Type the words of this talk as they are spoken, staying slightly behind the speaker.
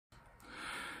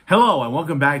Hello and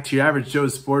welcome back to your Average Joe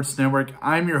Sports Network.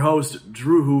 I'm your host,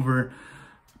 Drew Hoover.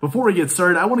 Before we get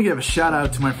started, I want to give a shout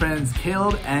out to my friends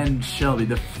Caleb and Shelby,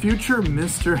 the future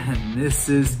Mr. and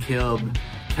Mrs. Caleb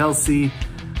Kelsey.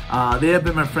 They have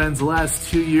been my friends the last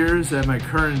 2 years at my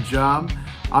current job.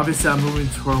 Obviously, I'm moving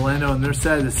to Orlando and they're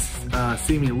sad to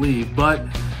see me leave, but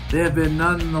they have been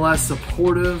nonetheless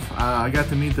supportive. I got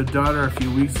to meet their daughter a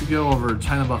few weeks ago over at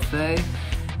China Buffet.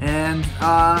 And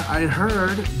I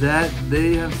heard that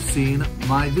they have seen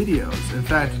my videos. In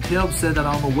fact, Caleb said that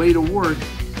on the way to work,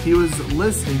 he was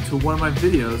listening to one of my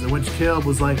videos in which Caleb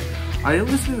was like, "Are you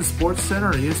listening to Sports Center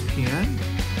or ESPN?"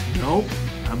 "Nope,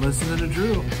 I'm listening to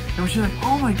Drew." And she's like,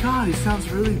 "Oh my God, he sounds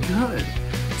really good."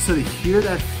 So to hear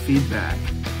that feedback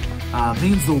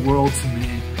means the world to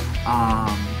me.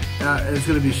 It's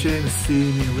going to be a shame to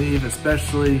see me leave,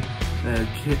 especially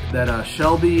that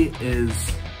Shelby is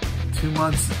 2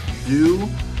 months due.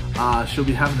 She'll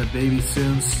be having a baby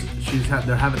soon.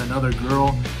 They're having another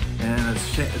girl, and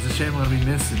it's a shame I'm gonna be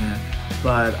missing it.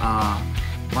 But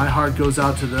my heart goes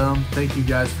out to them. Thank you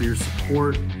guys for your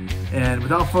support. And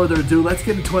without further ado, let's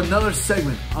get into another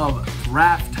segment of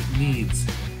draft needs.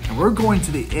 And we're going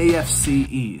to the AFC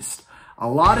East. A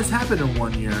lot has happened in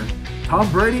 1 year. Tom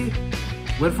Brady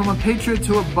went from a Patriot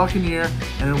to a Buccaneer,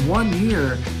 and in 1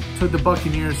 year took the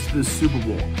Buccaneers to the Super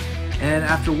Bowl. And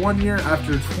after 1 year,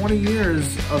 after 20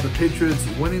 years of the Patriots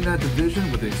winning that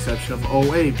division, with the exception of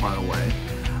 2008, by the way,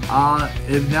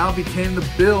 it now became the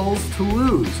Bills to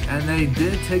lose, and they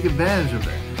did take advantage of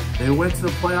it. They went to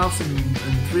the playoffs in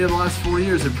 3 of the last 4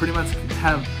 years. They pretty much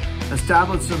have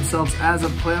established themselves as a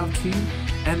playoff team,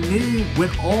 and they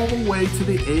went all the way to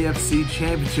the AFC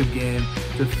Championship game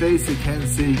to face the Kansas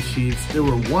City Chiefs. They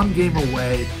were 1 game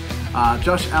away.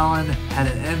 Josh Allen had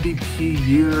an MVP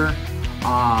year.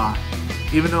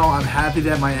 Even though I'm happy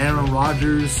that my Aaron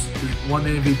Rodgers won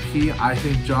the MVP, I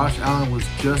think Josh Allen was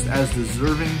just as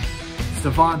deserving.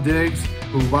 Stephon Diggs,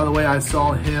 who, by the way, I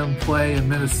saw him play in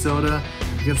Minnesota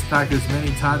against the Packers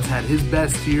many times, had his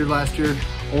best year last year,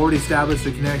 already established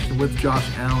a connection with Josh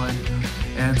Allen.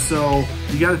 And so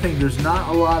you got to think there's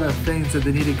not a lot of things that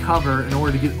they need to cover in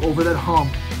order to get over that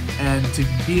hump and to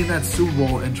be in that Super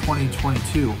Bowl in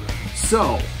 2022.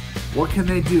 So what can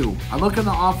they do? I look on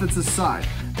the offensive side.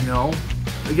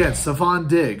 Again, Stephon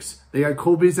Diggs. They got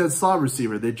Cole Beasley as slot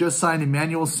receiver. They just signed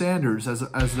Emmanuel Sanders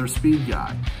as their speed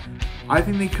guy. I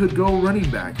think they could go running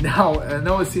back. Now, I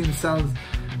know it sounds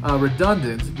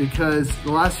redundant because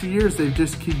the last few years they've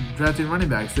just keep drafting running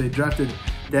backs. They drafted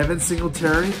Devin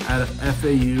Singletary out of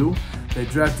FAU. They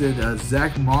drafted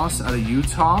Zach Moss out of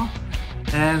Utah.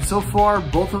 And so far,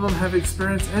 both of them have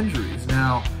experienced injuries.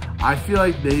 Now, I feel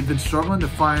like they've been struggling to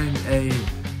find a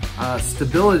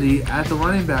stability at the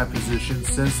running back position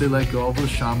since they let go of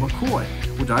LaShawn McCoy,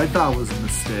 which I thought was a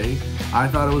mistake. I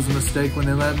thought it was a mistake when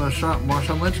they let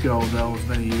Marshawn Lynch go. That was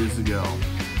many years ago.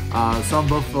 Some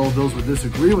Buffalo Bills would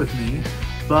disagree with me,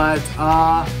 but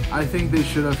I think they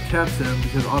should have kept him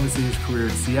because obviously his career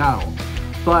in Seattle.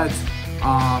 But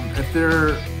if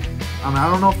they're, I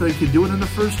don't know if they could do it in the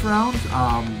first round.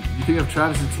 You think of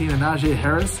Travis Etienne and Najee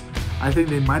Harris. I think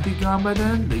they might be gone by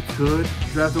then. They could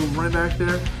draft a running back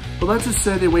there. But let's just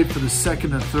say they wait for the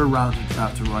second and third round to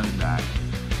draft a running back.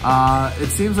 It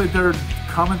seems like their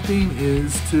common theme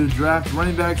is to draft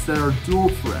running backs that are dual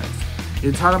threats.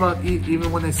 It's hard about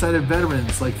even when they cited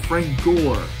veterans like Frank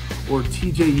Gore or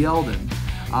TJ Yeldon.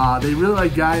 They really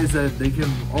like guys that they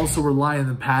can also rely on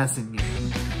the passing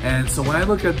game. And so when I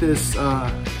look at this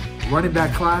running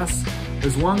back class,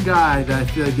 there's one guy that I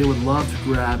feel like they would love to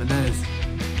grab, and that is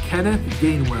Kenneth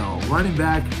Gainwell, running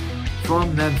back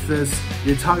from Memphis.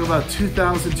 You're talking about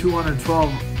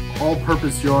 2,212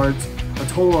 all-purpose yards, a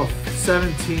total of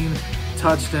 17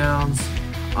 touchdowns.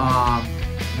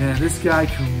 Man, this guy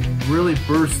can really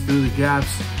burst through the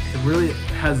gaps. It really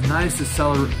has nice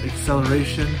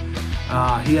acceleration.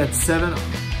 He had 7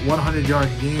 100-yard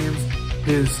games.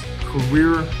 His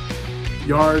career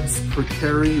yards per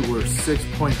carry were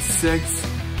 6.6.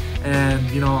 And,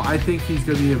 I think he's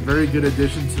going to be a very good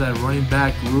addition to that running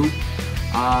back group.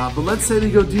 But let's say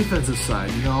they go defensive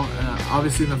side,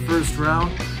 obviously in the first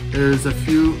round, there's a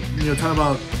few, talking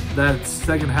about that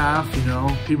second half,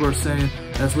 people are saying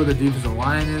that's where the defensive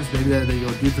line is. Maybe that they go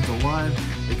defensive line.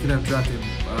 They could have drafted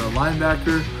a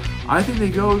linebacker. I think they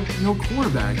go,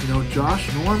 quarterback. Josh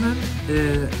Norman,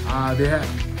 they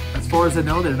have, as far as I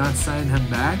know, they're not signing him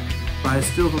back. But I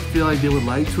still feel like they would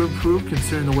like to improve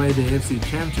considering the way the AFC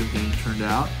Championship game turned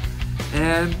out.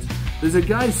 And there's a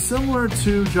guy similar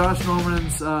to Josh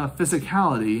Norman's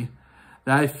physicality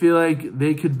that I feel like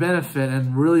they could benefit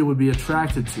and really would be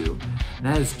attracted to. And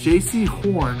that is J.C.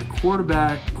 Horn,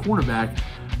 cornerback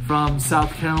from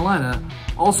South Carolina,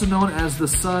 also known as the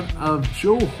son of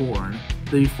Joe Horn,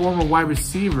 the former wide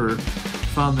receiver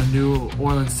from the New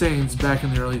Orleans Saints back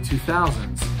in the early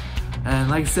 2000s. And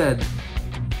like I said,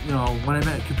 you know, when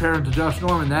I compare him to Josh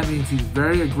Norman, that means he's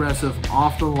very aggressive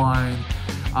off the line,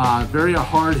 very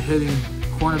hard-hitting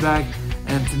cornerback.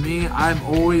 And to me, I'm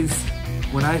always,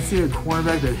 when I see a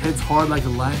cornerback that hits hard like a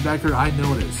linebacker, I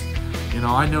notice. You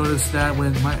know, I noticed that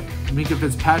when Minka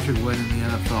Fitzpatrick went in the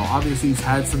NFL. Obviously, he's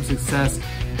had some success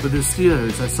with the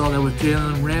Steelers. I saw that with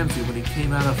Jalen Ramsey when he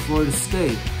came out of Florida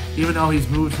State. Even though he's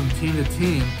moved from team to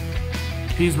team,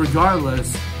 he's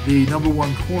regardless the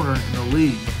 #1 corner in the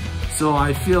league. So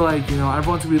I feel like, you know,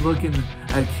 everyone's going to be looking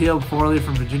at Caleb Farley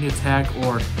from Virginia Tech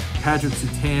or Patrick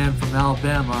Surtain from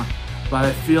Alabama. But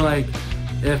I feel like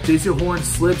if J.C. Horn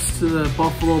slips to the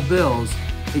Buffalo Bills,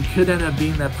 it could end up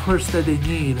being that push that they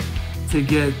need to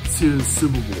get to the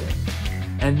Super Bowl.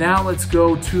 And now let's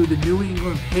go to the New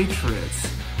England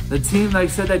Patriots, the team, like I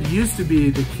said, that used to be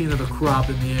the king of the crop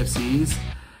in the AFC East.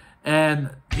 And,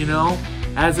 you know,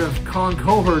 as Colin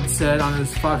Cowherd said on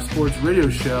his Fox Sports radio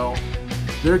show,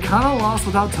 they're kind of lost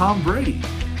without Tom Brady.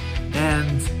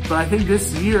 But I think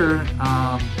this year,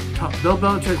 Bill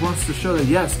Belichick wants to show that,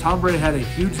 yes, Tom Brady had a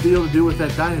huge deal to do with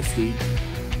that dynasty,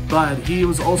 but he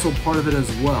was also part of it as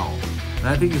well. And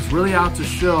I think it's really out to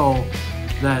show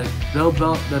that Bill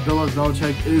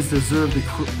Belichick is deserved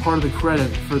part of the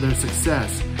credit for their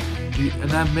success. And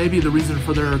that may be the reason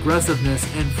for their aggressiveness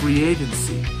in free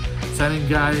agency. Signing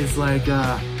guys like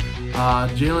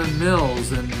Jalen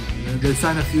Mills, and they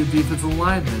signed a few defensive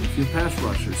linemen, a few pass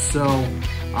rushers. So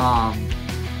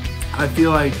I feel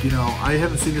like, you know, I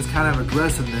haven't seen this kind of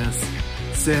aggressiveness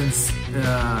since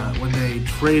when they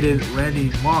traded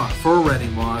Randy Moss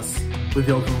with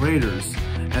the Oakland Raiders.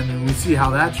 And then we see how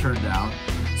that turned out.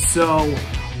 So,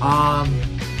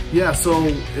 yeah, so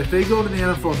if they go to the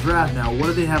NFL draft now, what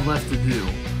do they have left to do?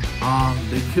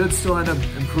 They could still end up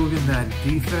improving that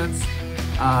defense.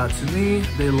 To me,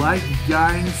 they like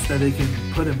guys that they can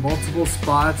put in multiple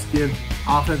spots, give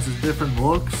offenses different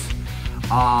looks.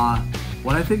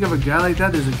 When I think of a guy like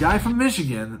that, there's a guy from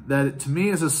Michigan that to me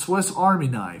is a Swiss Army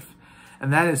knife.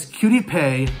 And that is Cutie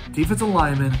Pay, defensive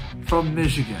lineman from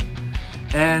Michigan.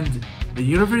 And the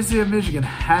University of Michigan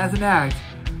has an act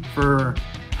for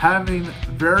having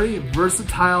very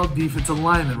versatile defensive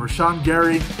linemen. Rashawn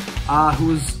Gary,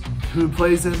 who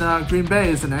plays in Green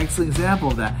Bay, is an excellent example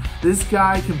of that. This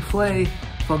guy can play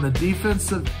from the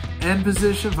defensive end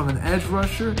position, from an edge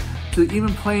rusher, to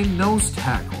even playing nose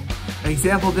tackle. An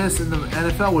example of this in the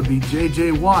NFL would be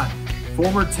J.J. Watt,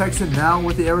 former Texan, now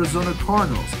with the Arizona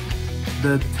Cardinals.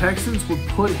 The Texans would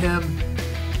put him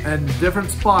in different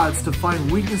spots to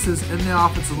find weaknesses in the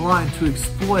offensive line to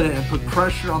exploit it and put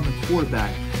pressure on the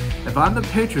quarterback. If I'm the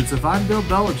Patriots, if I'm Bill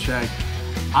Belichick,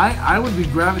 I would be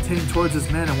gravitating towards this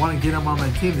man and want to get him on my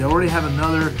team. They already have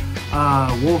another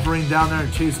Wolverine down there.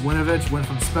 Chase Winovich went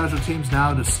from special teams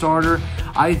now to starter.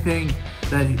 I think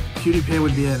that Cutie Pay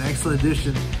would be an excellent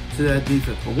addition to that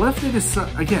defense. But what if they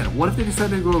decide, again, what if they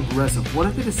decided to go aggressive? What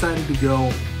if they decided to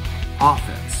go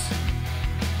offense?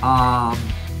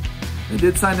 They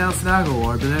did sign Nelson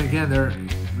Aguilar, but then again,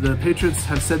 the Patriots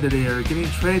have said that they are getting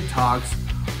trade talks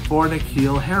for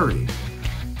N'Keal Harry.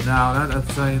 Now, not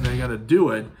saying they're going to do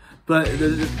it, but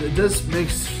it does make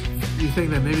you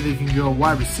think that maybe they can go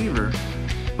wide receiver.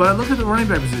 But look at the running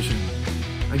back position.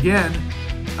 Again,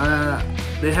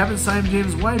 they haven't signed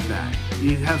James White back.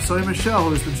 You have Sony Michel,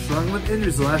 who has been struggling with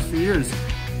injuries the last few years.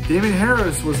 Damian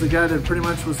Harris was the guy that pretty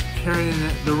much was carrying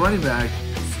the running back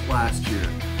last year.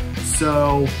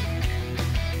 So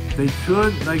they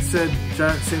could, like I said,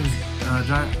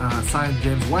 sign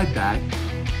James White back,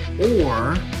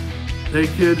 or they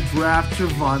could draft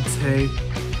Javonte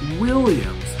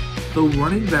Williams, the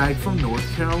running back from North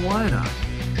Carolina.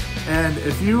 And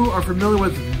if you are familiar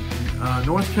with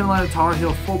North Carolina Tar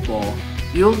Heel football,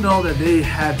 you'll know that they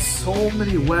had so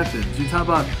many weapons. You talk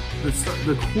about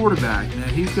the quarterback, man.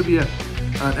 He's going to be an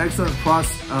excellent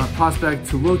prospect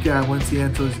to look at once he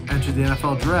enters the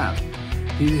NFL draft.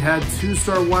 He had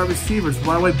 2-star wide receivers.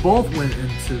 By the way, both went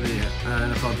into the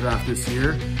NFL draft this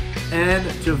year. And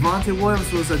Javonte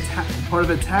Williams was part of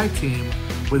a tag team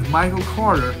with Michael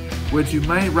Carter, which you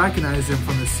might recognize him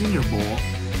from the Senior Bowl.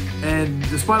 And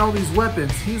despite all these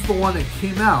weapons, he's the one that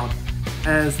came out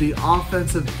as the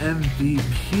offensive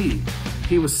MVP.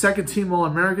 He was second-team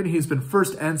All-American. He's been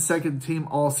first and second-team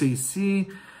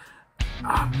All-CC.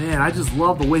 Oh, man, I just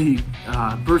love the way he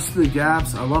bursts through the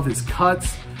gaps. I love his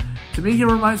cuts. To me, he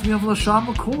reminds me of LaShawn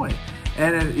McCoy.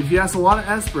 And if you ask a lot of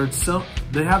experts,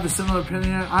 they have the similar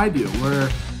opinion I do, where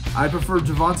I prefer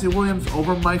Javonte Williams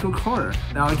over Michael Carter.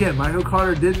 Now again, Michael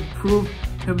Carter did prove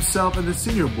himself in the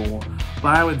Senior Bowl,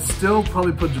 but I would still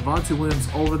probably put Javonte Williams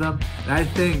over them. And I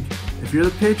think if you're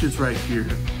the Patriots right here,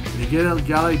 you get a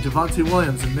guy like Javonte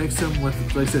Williams and mix him with,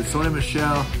 like I said, Sony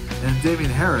Michel and Damian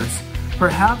Harris,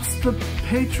 perhaps the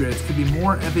Patriots could be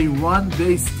more of a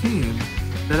run-based team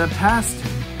than a pass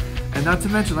team. And not to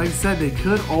mention, like I said, they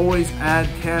could always add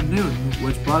Cam Newton,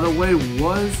 which, by the way,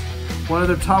 was one of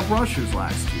their top rushers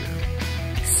last year.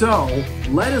 So,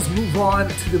 let us move on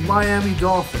to the Miami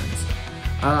Dolphins.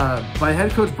 By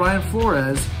head coach Brian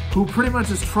Flores, who pretty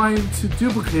much is trying to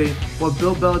duplicate what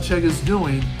Bill Belichick is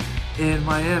doing in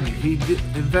Miami.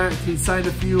 In fact, he signed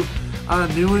a few former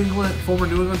New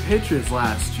England Patriots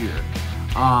last year.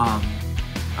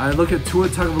 I look at Tua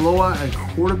Tagovailoa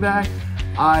at quarterback.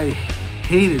 I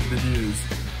hated the news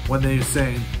when they were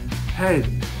saying, hey,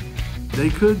 they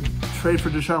could trade for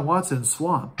Deshaun Watson and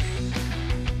swap.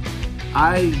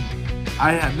 I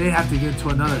may have to get into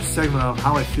another segment of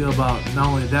how I feel about not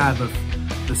only that, but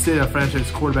the state of franchise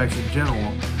quarterbacks in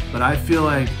general. But I feel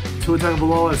like Tua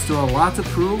Tagovailoa has still a lot to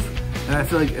prove, and I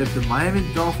feel like if the Miami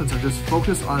Dolphins are just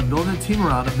focused on building a team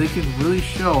around him, they can really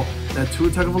show that Tua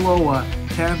Tagovailoa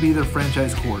can be their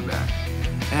franchise quarterback.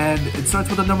 And it starts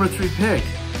with the number 3 pick.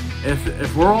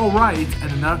 If we're all right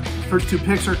and the first 2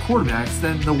 picks are quarterbacks,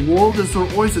 then the world is their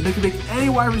oyster. They can take any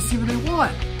wide receiver they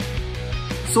want.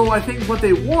 So I think what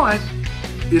they want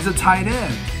is a tight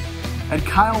end. And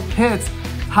Kyle Pitts,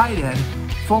 tight end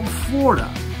from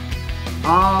Florida.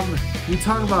 You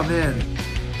talk about, man,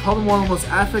 probably one of the most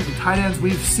athletic tight ends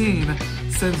we've seen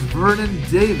since Vernon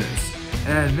Davis.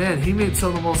 And man, he made some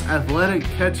of the most athletic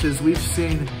catches we've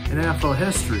seen in NFL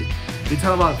history. You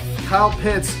talk about Kyle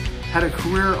Pitts had a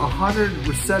career 100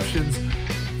 receptions,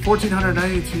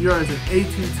 1,492 yards, and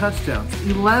 18 touchdowns,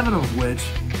 11 of which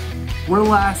were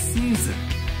last season.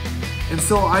 And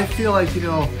so I feel like,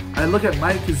 I look at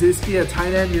Mike Gesicki at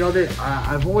tight end,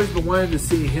 I've always been wanting to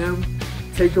see him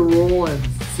take the role and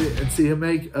see him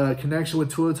make a connection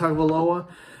with Tua Tagovailoa.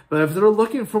 But if they're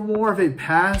looking for more of a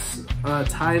pass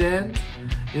tight end,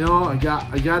 a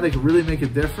guy that can really make a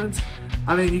difference,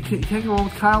 I mean, you can't go wrong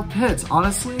with Kyle Pitts.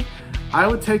 Honestly, I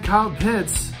would take Kyle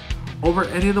Pitts over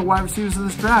any of the wide receivers in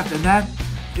this draft.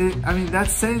 And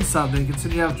that's saying something,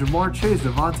 considering you have Jamar Chase,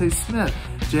 Devontae Smith,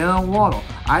 Jalen Waddle.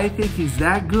 I think he's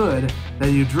that good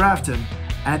that you draft him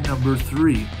at number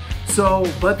 3. So,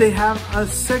 but they have a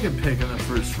 2nd pick in the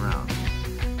 1st round.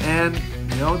 And,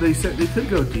 they said they could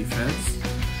go defense.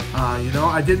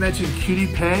 I did mention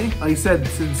QT Pay. Like I said,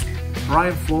 since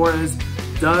Brian Flores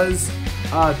does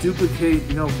duplicate,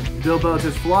 Bill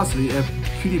Belichick's philosophy, if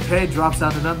QT Pay drops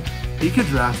down to them, he could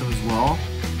draft him as well.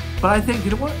 But I think,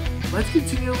 let's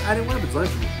continue adding weapons.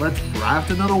 Let's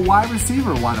draft another wide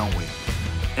receiver, why don't we?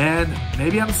 And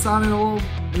maybe I'm sounding a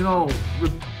little,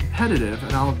 repetitive,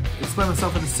 and I'll explain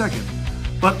myself in a second.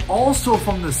 But also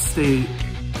from the state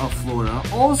of Florida,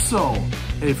 also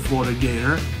a Florida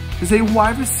Gator, is a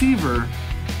wide receiver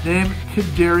named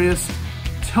Kadarius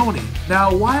Toney.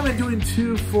 Now, why am I doing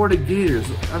 2 Florida Gators?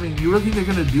 I mean, you really think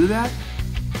they're going to do that?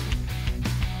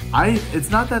 It's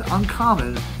not that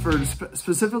uncommon for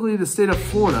specifically the state of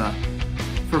Florida,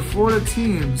 for Florida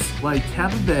teams like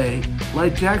Tampa Bay,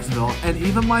 like Jacksonville, and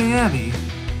even Miami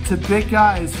to pick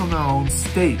guys from their own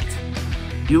state.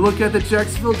 You look at the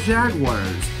Jacksonville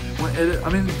Jaguars.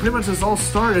 Pretty much this all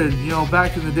started,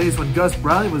 back in the days when Gus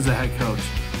Bradley was the head coach,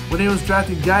 when he was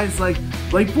drafting guys like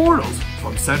Bortles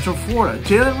from Central Florida,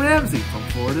 Jalen Ramsey from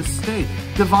Florida State,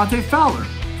 Devontae Fowler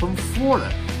from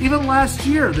Florida. Even last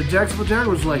year, the Jacksonville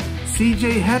Jaguars were like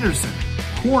C.J. Henderson,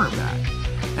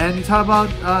 cornerback. And you talk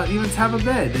about even Tampa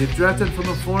Bay. They've drafted from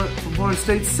Florida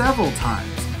State several times.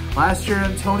 Last year,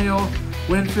 Antonio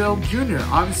Winfield Jr.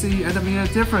 obviously ended up being a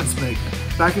difference maker.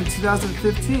 Back in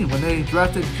 2015, when they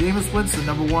drafted Jameis Winston,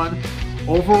 #1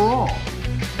 overall.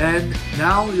 And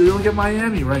now you look at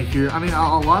Miami right here. I mean,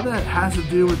 a lot of that has to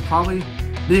do with probably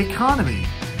the economy.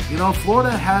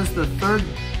 Florida has the 3rd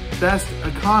best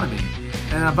economy.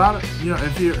 And about,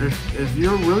 if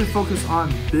you're really focused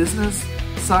on business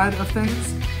side of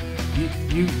things,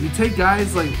 you take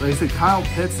guys like I said, Kyle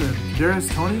Pitts and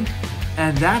Kadarius Toney,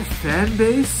 and that fan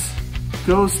base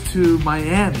goes to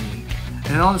Miami.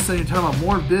 And all of a sudden you're talking about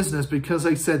more business because,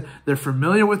 like I said, they're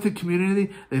familiar with the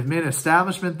community. They've made an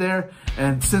establishment there.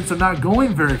 And since they're not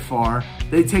going very far,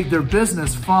 they take their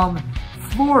business from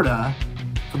Florida,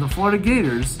 from the Florida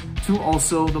Gators, to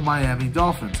also the Miami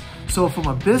Dolphins. So from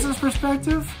a business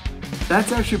perspective,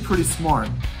 that's actually pretty smart.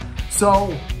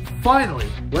 So finally,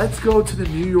 let's go to the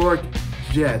New York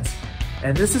Jets.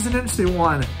 And this is an interesting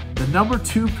one, the number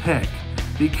 2 pick,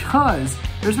 because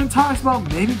there's been talks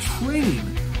about maybe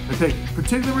trading the pick,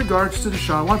 particularly in regards to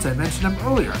Deshaun Watson. I mentioned him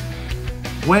earlier.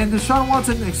 When Deshaun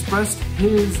Watson expressed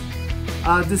his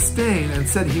disdain and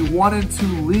said he wanted to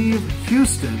leave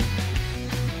Houston,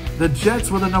 the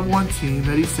Jets were the #1 team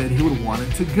that he said he would want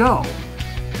it to go.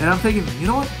 And I'm thinking, you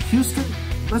know what, Houston,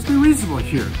 let's be reasonable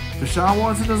here. Deshaun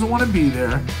Watson doesn't want to be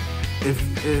there.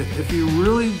 If he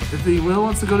really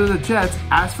wants to go to the Jets,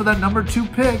 ask for that #2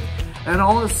 pick, and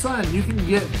all of a sudden you can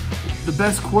get the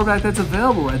best quarterback that's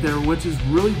available right there, which is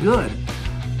really good.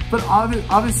 But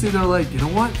obviously they're like, you know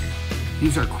what?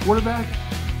 He's our quarterback,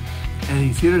 and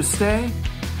he's here to stay.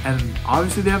 And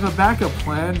obviously they have a backup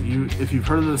plan. If you've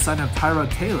heard of the signing of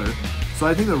Tyrod Taylor, so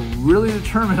I think they're really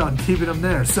determined on keeping him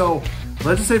there. So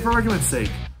let's just say, for argument's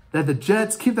sake, that the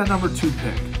Jets keep that #2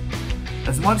 pick.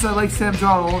 As much as I like Sam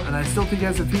Darnold, and I still think he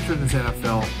has a future in this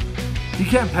NFL, you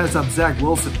can't pass up Zach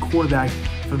Wilson, quarterback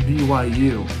from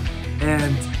BYU.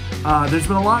 And there's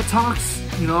been a lot of talks,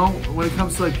 you know, when it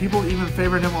comes to like people even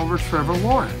favoring him over Trevor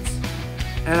Lawrence.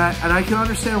 And I can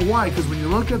understand why, because when you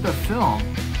look at the film,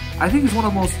 I think he's one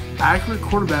of the most accurate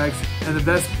quarterbacks and the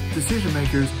best decision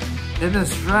makers in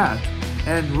this draft.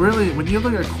 And really, when you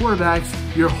look at quarterbacks,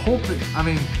 you're hoping, I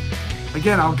mean,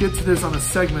 again, I'll get to this on a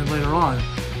segment later on,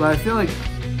 but I feel like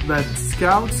that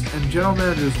scouts and general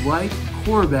managers like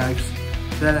quarterbacks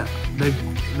that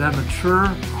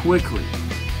mature quickly.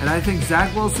 And I think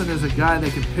Zach Wilson is a guy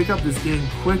that can pick up this game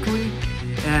quickly,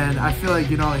 and I feel like,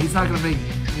 you know, he's not going to make,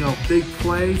 you know, big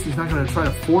plays. He's not going to try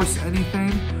to force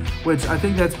anything, which I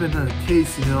think that's been the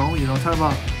case, you know, talking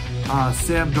about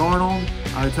Sam Darnold,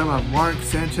 talking about Mark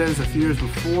Sanchez a few years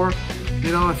before.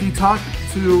 You know, if you talk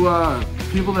to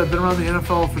people that have been around the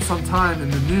NFL for some time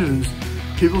in the news,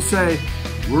 people say,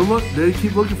 they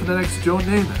keep looking for the next Joe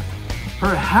Namath.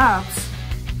 Perhaps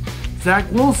Zach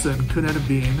Wilson could end up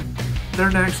being their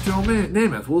next Joe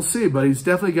Namath. We'll see, but he's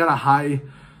definitely got a high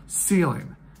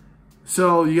ceiling.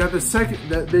 So you got the second,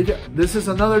 this is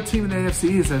another team in the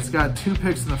AFC East that's got 2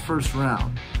 picks in the first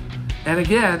round. And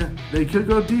again, they could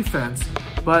go defense,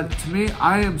 but to me,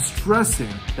 I am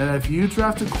stressing that if you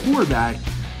draft a quarterback,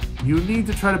 you need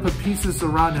to try to put pieces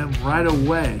around him right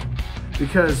away.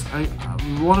 Because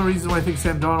one of the reasons why I think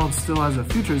Sam Darnold still has a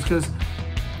future is because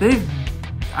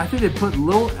I think they put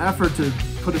little effort to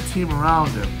put a team around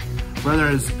him. Whether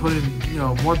it's putting, you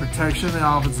know, more protection in the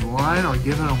offensive line or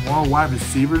giving him more wide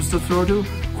receivers to throw to,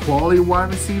 quality wide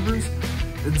receivers.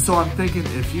 And so I'm thinking,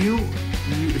 if you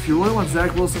really want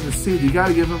Zach Wilson to succeed, you got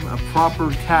to give him a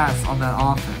proper cast on that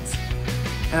offense.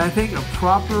 And I think a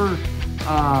proper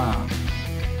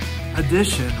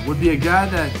addition would be a guy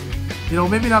that, you know,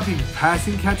 maybe not be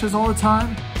passing catches all the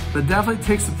time, but definitely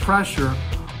takes the pressure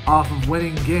off of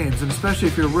winning games. And especially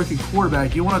if you're a rookie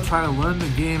quarterback, you want to try to learn the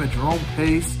game at your own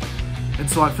pace. And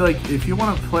so I feel like if you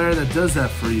want a player that does that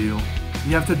for you,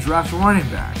 you have to draft a running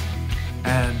back.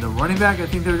 And the running back I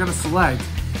think they're going to select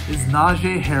is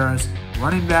Najee Harris,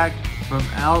 running back from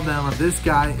Alabama. This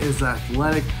guy is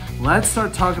athletic. Let's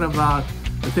start talking about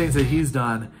the things that he's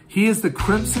done. He is the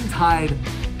Crimson Tide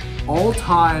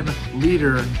all-time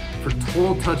leader for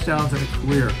total touchdowns in a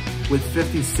career with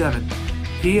 57.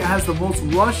 He has the most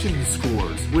rushing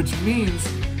scores, which means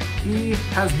he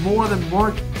has more than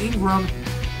Mark Ingram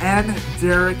and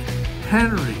Derrick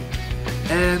Henry.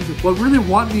 And what really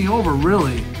won me over,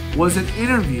 really, was an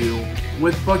interview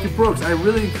with Bucky Brooks. I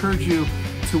really encourage you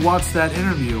to watch that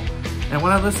interview. And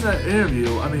when I listen to that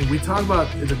interview, I mean, we talk about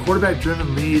the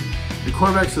quarterback-driven lead. The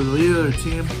quarterbacks are the leader of their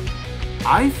team.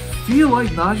 I feel like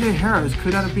Najee Harris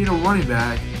could end up being a running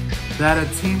back that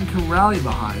a team can rally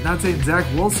behind. Not saying Zach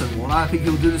Wilson will. I think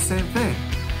he'll do the same thing.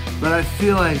 But I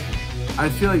feel like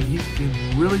he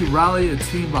can really rally a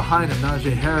team behind him.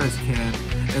 Najee Harris can.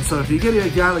 And so if you get a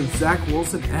guy like Zach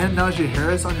Wilson and Najee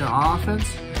Harris on your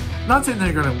offense, I'm not saying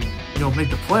they're going to, you know, make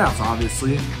the playoffs,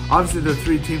 obviously. Obviously, the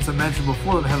 3 teams I mentioned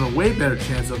before them have a way better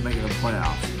chance of making the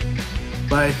playoffs.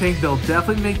 But I think they'll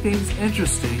definitely make things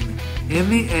interesting in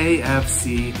the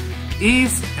AFC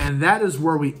East. And that is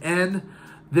where we end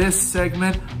this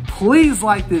segment. Please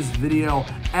like this video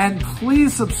and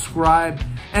please subscribe,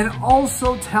 and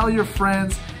also tell your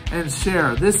friends and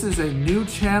share. This is a new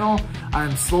channel.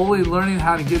 I'm slowly learning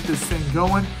how to get this thing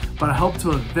going, but I hope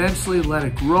to eventually let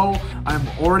it grow. I'm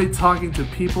already talking to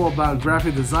people about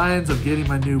graphic designs of getting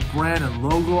my new brand and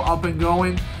logo up and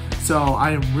going. So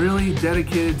I am really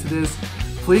dedicated to this.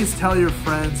 Please tell your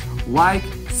friends, like,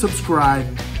 subscribe,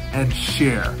 and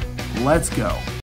share. Let's go.